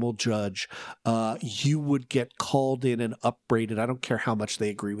normal judge, you would get called in and upbraided. I don't care how much they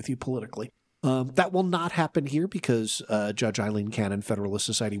agree with you politically. That will not happen here because Judge Eileen Cannon, Federalist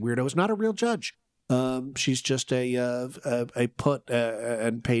Society weirdo, is not a real judge. She's just a put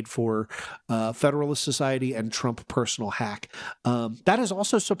and paid for Federalist Society and Trump personal hack. That is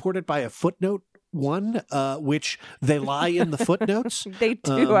also supported by a footnote 1, which they lie in the footnotes. They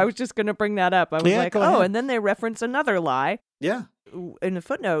do. I was just going to bring that up. I was like, go ahead. and then they reference another lie. Yeah. In the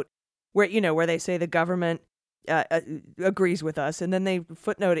footnote where they say the government agrees with us, and then they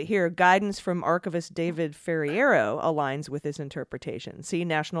footnote it here. Guidance from archivist David Ferriero aligns with this interpretation. See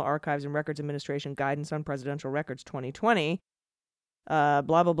National Archives and Records Administration Guidance on Presidential Records 2020. Blah,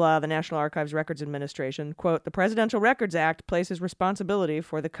 blah, blah. The National Archives Records Administration, quote, the Presidential Records Act places responsibility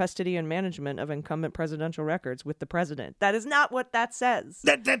for the custody and management of incumbent presidential records with the president. That is not what that says.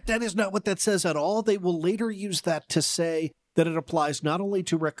 That is not what that says at all. They will later use that to say that it applies not only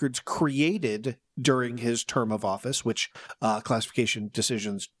to records created during his term of office, which classification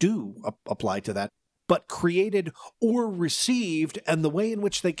decisions do apply to that, but created or received, and the way in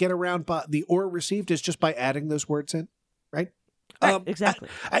which they get around the or received is just by adding those words in, right? Right, exactly.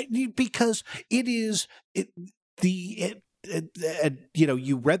 Because you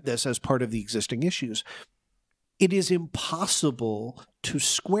read this as part of the existing issues. It is impossible to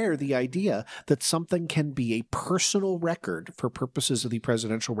square the idea that something can be a personal record for purposes of the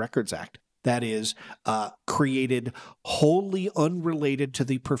Presidential Records Act that is created wholly unrelated to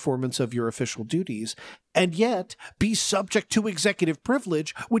the performance of your official duties, and yet be subject to executive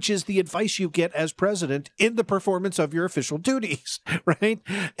privilege, which is the advice you get as president in the performance of your official duties, right?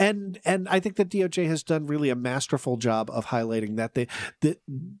 And I think that DOJ has done really a masterful job of highlighting that. The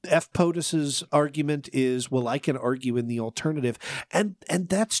F. POTUS's argument is, well, I can argue in the alternative, and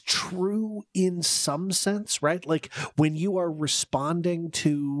that's true in some sense, right? Like when you are responding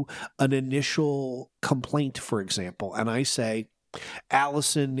to an initial complaint, for example, and I say,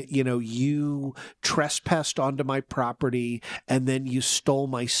 Allison, you trespassed onto my property and then you stole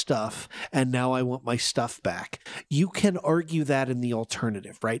my stuff and now I want my stuff back. You can argue that in the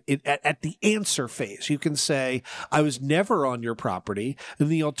alternative, right? At the answer phase, you can say, I was never on your property. In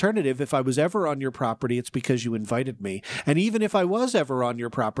the alternative, if I was ever on your property, it's because you invited me. And even if I was ever on your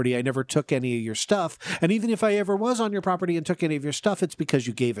property, I never took any of your stuff. And even if I ever was on your property and took any of your stuff, it's because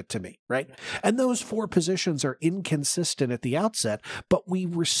you gave it to me, right? And those 4 positions are inconsistent at the outset. But we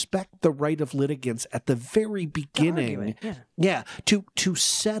respect the right of litigants at the very beginning. To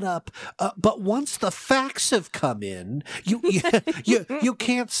set up. But once the facts have come in, you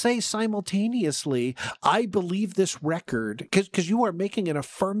can't say simultaneously, I believe this record, because you are making an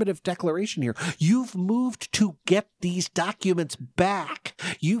affirmative declaration here. You've moved to get these documents back.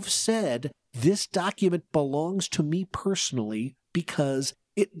 You've said this document belongs to me personally because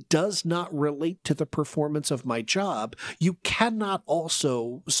it does not relate to the performance of my job. You cannot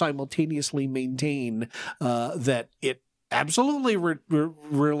also simultaneously maintain that it absolutely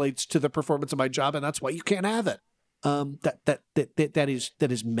relates to the performance of my job, and that's why you can't have it. That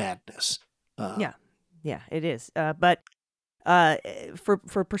is madness. Yeah, it is. But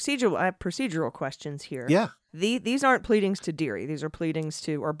for procedural, I have procedural questions here. Yeah. These aren't pleadings to Dearie. These are pleadings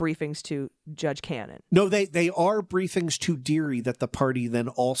to, or briefings to Judge Cannon. No, they are briefings to Dearie that the party then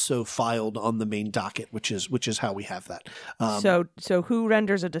also filed on the main docket, which is how we have that. So who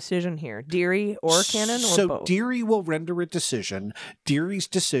renders a decision here? Dearie or Cannon, or both? So Dearie will render a decision. Dearie's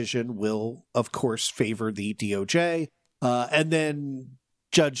decision will, of course, favor the DOJ, and then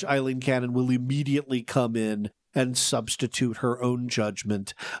Judge Eileen Cannon will immediately come in and substitute her own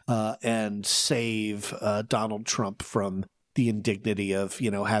judgment and save Donald Trump from the indignity of,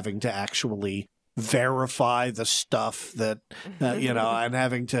 having to actually verify the stuff that, and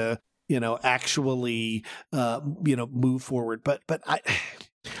having to, actually, move forward. But I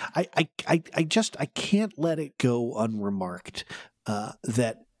can't let it go unremarked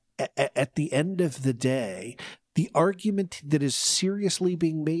that at the end of the day, the argument that is seriously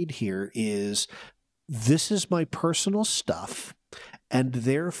being made here is, this is my personal stuff, and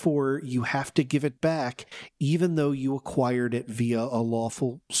therefore you have to give it back, even though you acquired it via a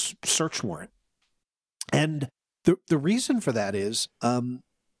lawful search warrant. And the reason for that is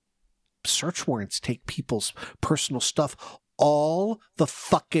search warrants take people's personal stuff all the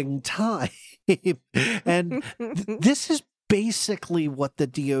fucking time. And this is basically what the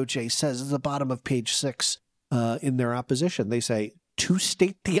DOJ says at the bottom of page 6 in their opposition. They say, to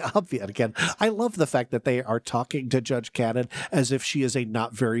state the obvious. Again, I love the fact that they are talking to Judge Cannon as if she is a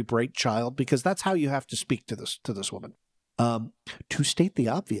not very bright child, because that's how you have to speak to this woman. To state the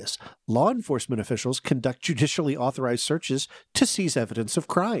obvious, law enforcement officials conduct judicially authorized searches to seize evidence of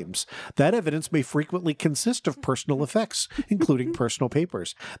crimes. That evidence may frequently consist of personal effects, including personal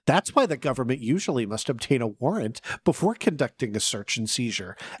papers. That's why the government usually must obtain a warrant before conducting a search and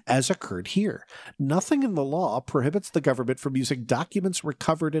seizure, as occurred here. Nothing in the law prohibits the government from using documents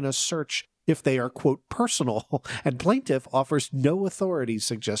recovered in a search if they are, quote, personal, and plaintiff offers no authority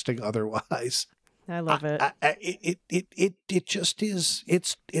suggesting otherwise. I love it. It just is.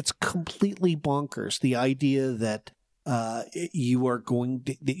 It's completely bonkers. The idea that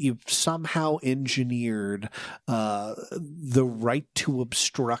that you've somehow engineered the right to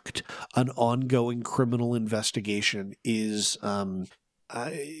obstruct an ongoing criminal investigation is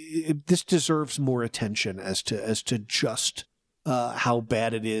this deserves more attention as to just how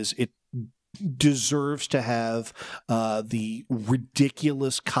bad it is. It deserves to have the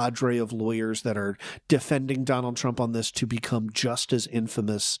ridiculous cadre of lawyers that are defending Donald Trump on this to become just as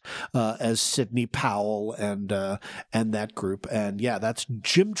infamous as Sidney Powell and that group. And yeah, that's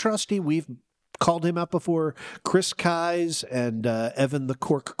Jim Trusty. We've called him out before. Chris Kise and Evan the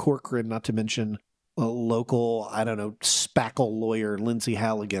Corcoran, not to mention a local, spackle lawyer, Lindsay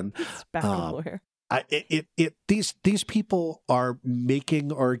Halligan. Spackle lawyer. These people are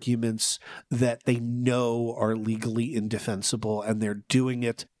making arguments that they know are legally indefensible, and they're doing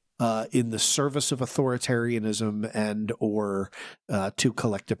it in the service of authoritarianism and or to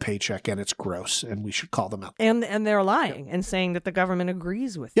collect a paycheck, and it's gross, and we should call them out. And they're lying and saying that the government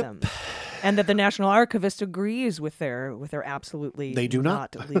agrees with them, and that the National Archivist agrees with their absolutely they do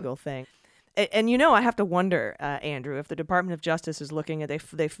not legal thing. And I have to wonder, Andrew, if the Department of Justice is looking at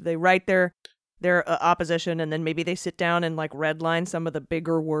they write their opposition, and then maybe they sit down and redline some of the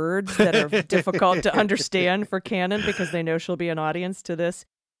bigger words that are difficult to understand for Cannon, because they know she'll be an audience to this,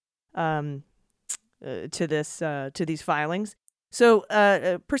 to these filings. So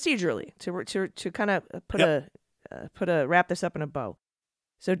procedurally, to kind of wrap this up in a bow.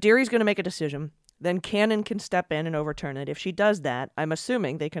 So Dearie's going to make a decision, then Cannon can step in and overturn it. If she does that, I'm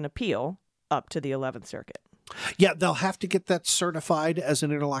assuming they can appeal up to the 11th Circuit. Yeah, they'll have to get that certified as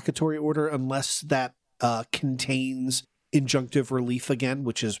an interlocutory order unless that contains injunctive relief again,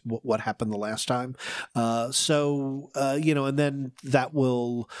 which is what happened the last time. And then that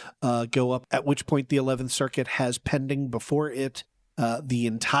will go up, at which point the 11th Circuit has pending before it the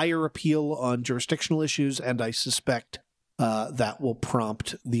entire appeal on jurisdictional issues, and I suspect that will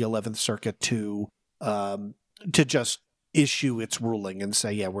prompt the 11th Circuit to just issue its ruling and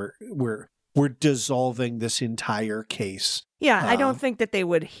say, yeah, we're dissolving this entire case. Yeah, I don't think that they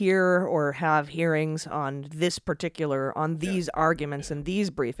would hear or have hearings on these arguments and these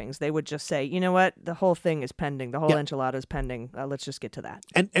briefings. They would just say, you know what, the whole thing is pending. The whole enchilada is pending. Let's just get to that.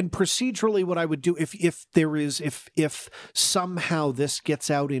 And procedurally, what I would do if somehow this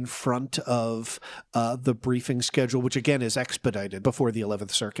gets out in front of the briefing schedule, which again is expedited before the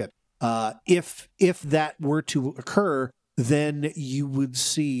 11th Circuit, if that were to occur, then you would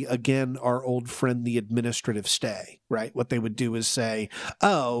see, again, our old friend, the administrative stay, right? What they would do is say,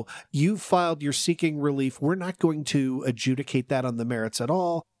 oh, you filed your seeking relief. We're not going to adjudicate that on the merits at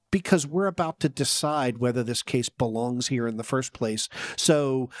all. because we're about to decide whether this case belongs here in the first place.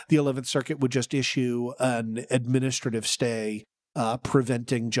 So the 11th Circuit would just issue an administrative stay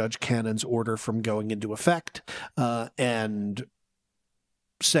preventing Judge Cannon's order from going into effect, and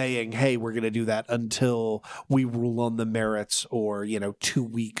saying, hey, we're going to do that until we rule on the merits, or 2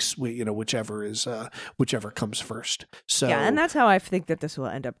 weeks, whichever comes first. So yeah, and that's how I think that this will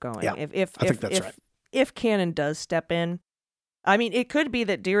end up going. Yeah, I think that's right. If Cannon does step in, I mean, it could be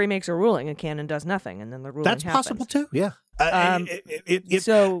that Dearie makes a ruling and Cannon does nothing, and then the ruling that's happens. possible too. Yeah.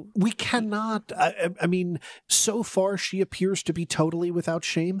 So we cannot. I mean, so far she appears to be totally without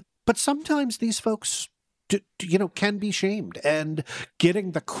shame, but sometimes these folks, can be shamed, and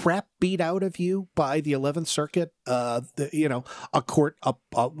getting the crap beat out of you by the 11th Circuit, a court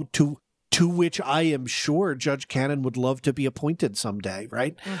to which I am sure Judge Cannon would love to be appointed someday,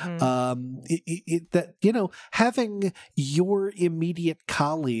 right? Mm-hmm. Having your immediate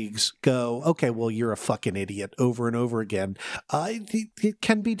colleagues go, okay, well, you're a fucking idiot over and over again, it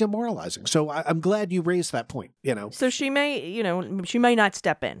can be demoralizing. So I'm glad you raised that point, So she may not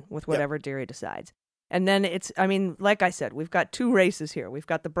step in with whatever Dearie decides. And then like I said, we've got two races here. We've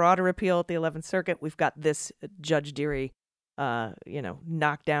got the broader appeal at the 11th Circuit. We've got this Judge Dearie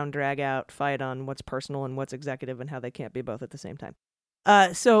knockdown, drag out fight on what's personal and what's executive, and how they can't be both at the same time.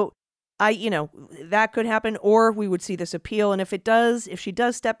 So that could happen, or we would see this appeal. And if she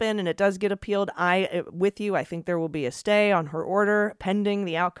does step in and it does get appealed, I think there will be a stay on her order pending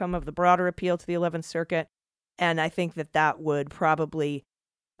the outcome of the broader appeal to the 11th Circuit. And I think that would probably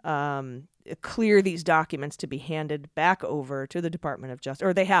clear these documents to be handed back over to the Department of Justice,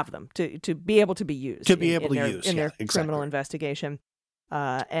 or they have them to be able to be used in their criminal investigation.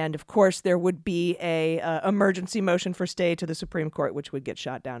 And of course, there would be a emergency motion for stay to the Supreme Court, which would get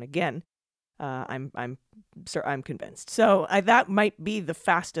shot down again. I'm convinced. So that might be the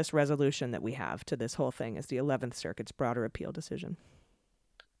fastest resolution that we have to this whole thing, is the 11th Circuit's broader appeal decision.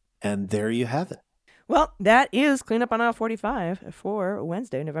 And there you have it. Well, that is Cleanup on Aisle 45 for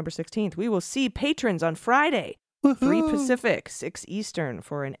Wednesday, November 16th. We will see patrons on Friday, 3 Pacific, 6 Eastern,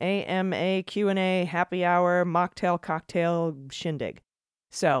 for an AMA Q&A happy hour mocktail cocktail shindig.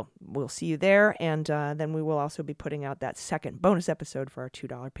 So we'll see you there, and then we will also be putting out that second bonus episode for our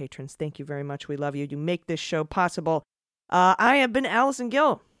 $2 patrons. Thank you very much. We love you. You make this show possible. I have been Allison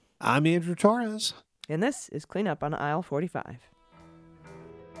Gill. I'm Andrew Torres. And this is Cleanup on Aisle 45.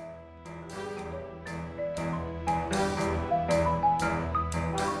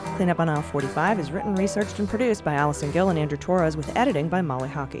 Cleanup on Aisle 45 is written, researched, and produced by Allison Gill and Andrew Torres, with editing by Molly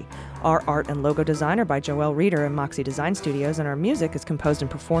Hockey. Our art and logo design are by Joelle Reeder and Moxie Design Studios, and our music is composed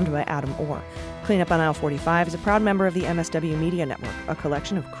and performed by Adam Orr. Cleanup on Aisle 45 is a proud member of the MSW Media Network, a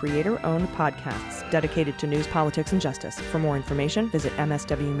collection of creator-owned podcasts dedicated to news, politics, and justice. For more information, visit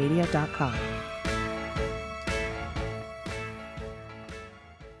mswmedia.com.